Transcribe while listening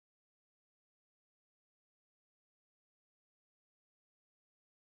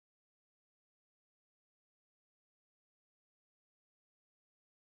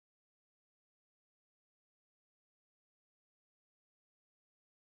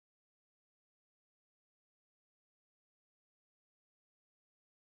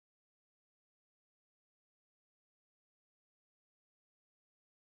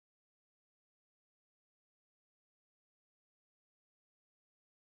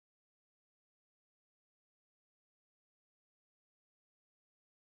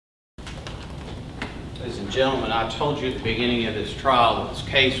Ladies and gentlemen, I told you at the beginning of this trial that this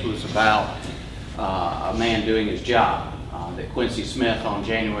case was about a man doing his job, that Quincy Smith on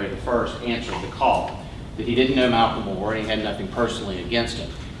January the 1st answered the call, that he didn't know Malcolm Orr and he had nothing personally against him.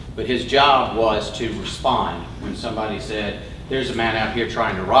 But his job was to respond when somebody said, there's a man out here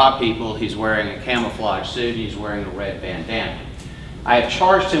trying to rob people, he's wearing a camouflage suit, he's wearing a red bandana. I have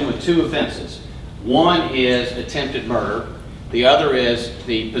charged him with 2 offenses. One is attempted murder. The other is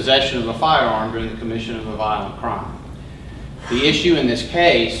the possession of a firearm during the commission of a violent crime. The issue in this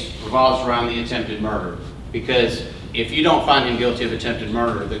case revolves around the attempted murder, because if you don't find him guilty of attempted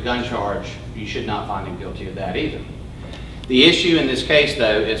murder, the gun charge, you should not find him guilty of that either. The issue in this case,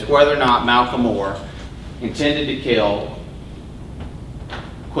 though, is whether or not Malcolm Orr intended to kill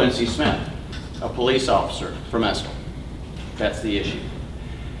Quincy Smith, a police officer from Estill. That's the issue.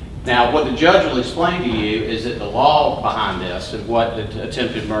 Now, what the judge will explain to you is that the law behind this and what the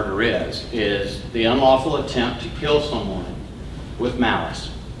attempted murder is the unlawful attempt to kill someone with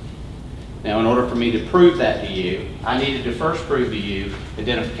malice. Now, in order for me to prove that to you, I needed to first prove to you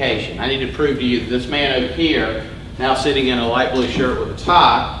identification. I need to prove to you that this man over here, now sitting in a light blue shirt with a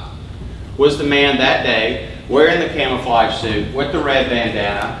tie, was the man that day wearing the camouflage suit with the red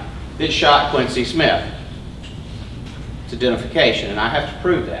bandana that shot Quincy Smith. It's identification, and I have to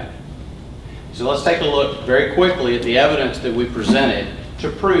prove that. So let's take a look very quickly at the evidence that we presented to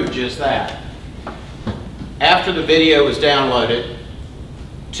prove just that. After the video was downloaded,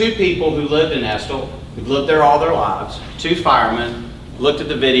 2 people who lived in Estill, who've lived there all their lives, 2 firemen, looked at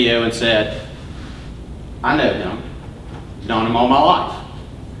the video and said, I know him, known him all my life.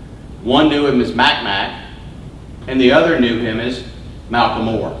 One knew him as Mac, and the other knew him as Malcolm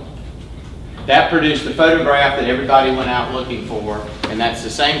Orr. That produced the photograph that everybody went out looking for, and that's the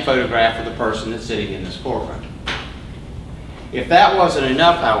same photograph of the person that's sitting in this courtroom. If that wasn't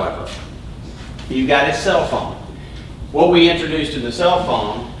enough, however, you got his cell phone. What we introduced in the cell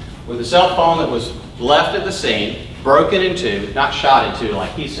phone was a cell phone that was left at the scene, broken in 2, not shot in 2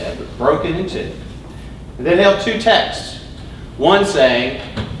 like he said, but broken in 2. And then held 2 texts. One saying,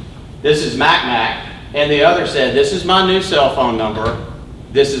 this is Mac, and the other said, this is my new cell phone number,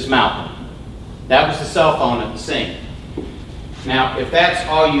 this is Malcolm. That was the cell phone at the scene. Now, if that's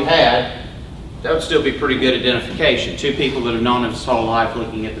all you had, that would still be pretty good identification. 2 people that have known him his whole life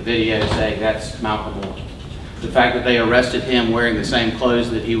looking at the video saying that's Malcolm Orr. The fact that they arrested him wearing the same clothes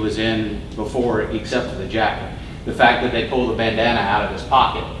that he was in before, except for the jacket. The fact that they pulled the bandana out of his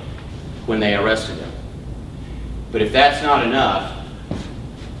pocket when they arrested him. But if that's not enough,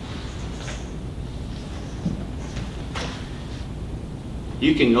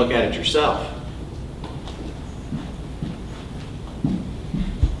 you can look at it yourself.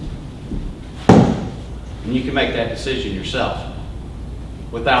 And you can make that decision yourself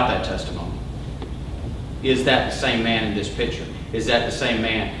without that testimony. Is that the same man in this picture? Is that the same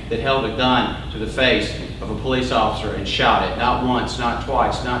man that held a gun to the face of a police officer and shot it, not once, not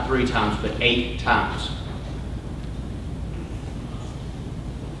twice, not 3 times, but 8 times?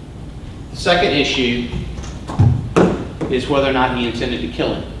 The second issue is whether or not he intended to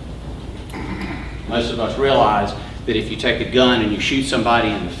kill him. Most of us realize that if you take a gun and you shoot somebody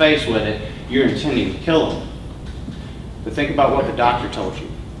in the face with it, you're intending to kill them. But think about what the doctor told you.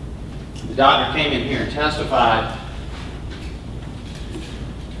 The doctor came in here and testified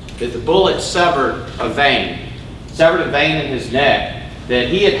that the bullet severed a vein in his neck, that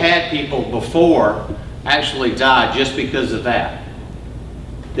he had had people before actually die just because of that.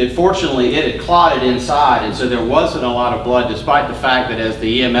 That fortunately it had clotted inside, and so there wasn't a lot of blood, despite the fact that, as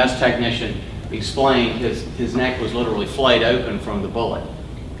the EMS technician explained, his neck was literally flayed open from the bullet,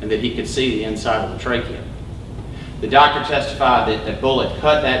 and that he could see the inside of the trachea. The doctor testified that the bullet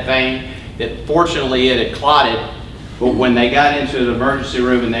cut that vein, that fortunately it had clotted, but when they got into the emergency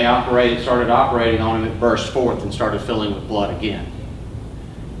room and they started operating on him, it burst forth and started filling with blood again.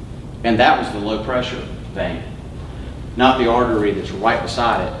 And that was the low pressure vein, not the artery that's right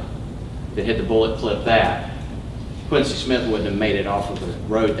beside it that had the bullet clip that. Quincy Smith wouldn't have made it off of the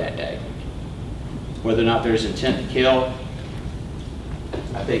road that day. Whether or not there's intent to kill,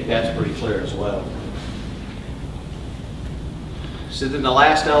 I think that's pretty clear as well. So then the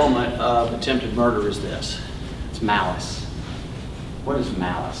last element of attempted murder is this. It's malice. What is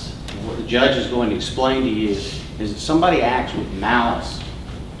malice? And what the judge is going to explain to you is that somebody acts with malice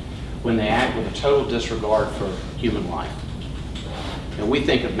when they act with a total disregard for human life. And we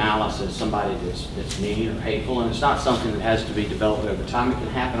think of malice as somebody that's mean or hateful, and it's not something that has to be developed over time. It can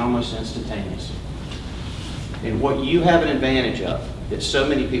happen almost instantaneously. And what you have an advantage of, that so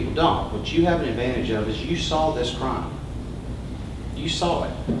many people don't, what you have an advantage of is you saw this crime. You saw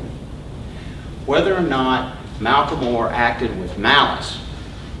it. whether or not Malcolm Orr acted with malice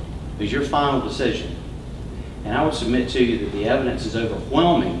is your final decision. And I would submit to you that the evidence is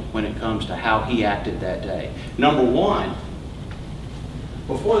overwhelming when it comes to how he acted that day. Number one,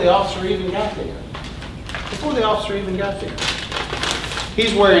 before the officer even got there,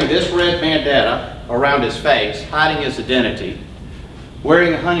 he's wearing this red bandana around his face, hiding his identity,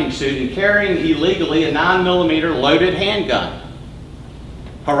 wearing a hunting suit, and carrying illegally a 9mm loaded handgun,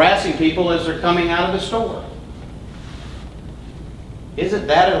 harassing people as they're coming out of the store. Isn't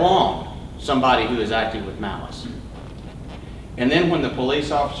that alone somebody who is acting with malice? And then when the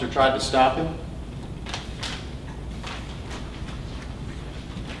police officer tried to stop him,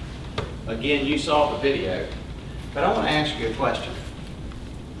 again, you saw the video, but I want to ask you a question.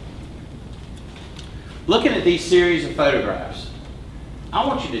 Looking at these series of photographs, I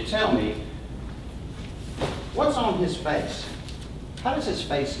want you to tell me what's on his face. How does his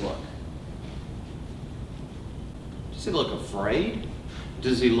face look? Does he look afraid?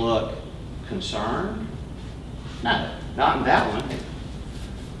 Does he look concerned? No, not in that one.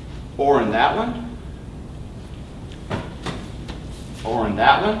 Or in that one. Or in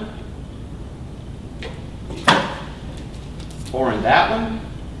that one. Or in that one.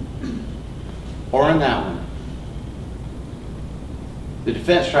 Or in that one. The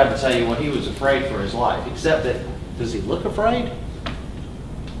defense tried to tell you, well, he was afraid for his life, except that, does he look afraid?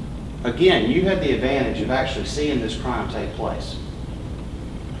 Again, you had the advantage of actually seeing this crime take place.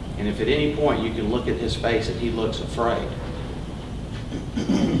 And if at any point you can look at his face and he looks afraid,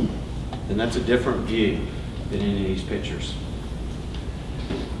 then that's a different view than any of these pictures.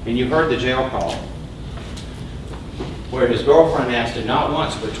 And you heard the jail call, where his girlfriend asked him not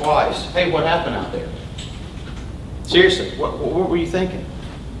once but twice, hey, what happened out there? Seriously, what were you thinking?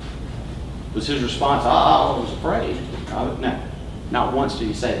 Was his response, I was afraid? No, not once did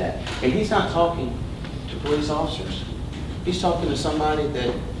he say that. And he's not talking to police officers. He's talking to somebody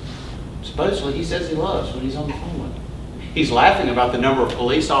that supposedly he says he loves when he's on the phone with him. He's laughing about the number of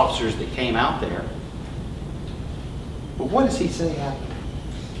police officers that came out there. But what does he say happened?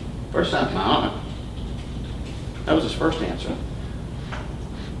 First time, I don't know. That was his first answer.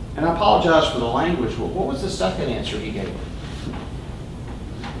 And I apologize for the language, but what was the second answer he gave?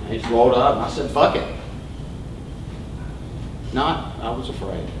 He just rolled up and I said, fuck it. Not, I was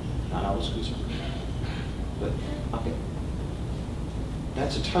afraid. Not, I was concerned. But, okay.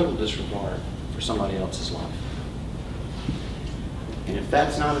 That's a total disregard for somebody else's life. And if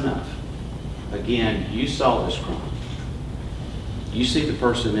that's not enough, again, you saw this crime. You see the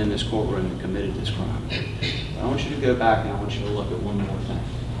person in this courtroom that committed this crime. I want you to go back and I want you to look at one more thing.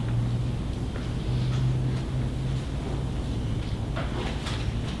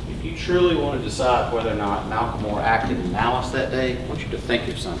 If you truly want to decide whether or not Malcolm Orr acted in malice that day, I want you to think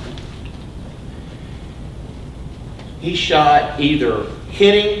of something. He shot, either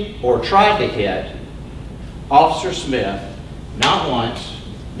hitting or tried to hit Officer Smith, not once,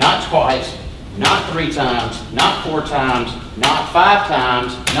 not twice, not 3 times, not 4 times, not 5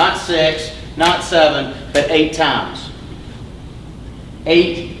 times, not 6, not 7, but 8 times.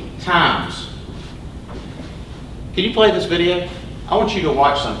 8 times. Can you play this video? I want you to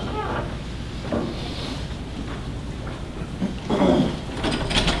watch something.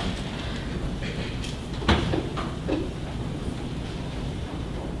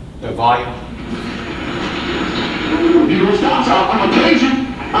 No volume. You don't stop, so I'm gonna place you.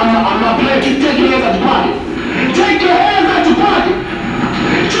 I'm not playing. Take your hands out your pocket. Take your hands out your pocket.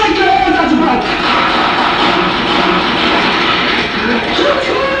 Take your hands out your pocket.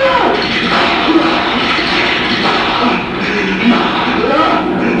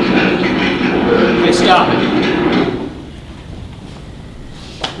 Okay, stop it.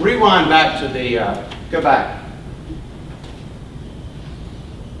 Rewind back to the, go back.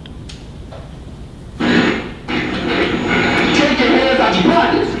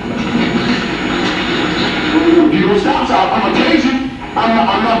 You don't stop, so I'm gonna tase you. I'm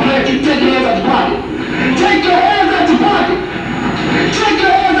not playing. You take your hands out your pocket. Take your hands out your pocket. Take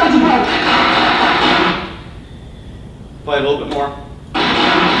your hands out your pocket. Play a little bit more.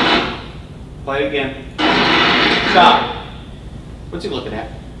 Play it again. Stop. What's he looking at?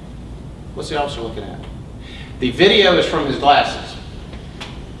 What's the officer looking at? The video is from his glasses.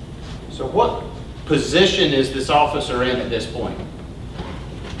 So what position is this officer in at this point?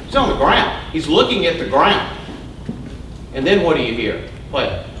 He's on the ground. He's looking at the ground. And then what do you hear? Play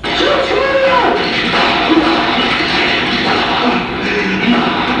it.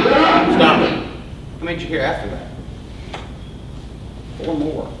 Stop it. How many did you hear after that? 4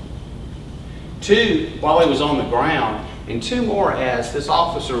 more. 2, while he was on the ground, and two more as this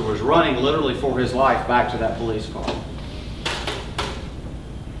officer was running literally for his life back to that police car.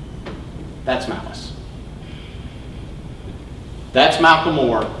 That's malice. That's Malcolm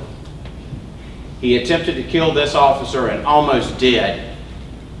Orr. He attempted to kill this officer and almost did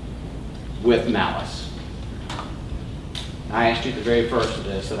with malice. I asked you at the very first of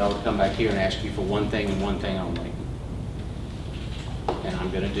this that I would come back here and ask you for one thing and one thing only. And I'm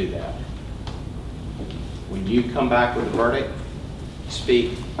going to do that. When you come back with a verdict,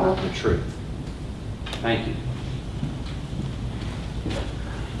 speak the truth. Thank you.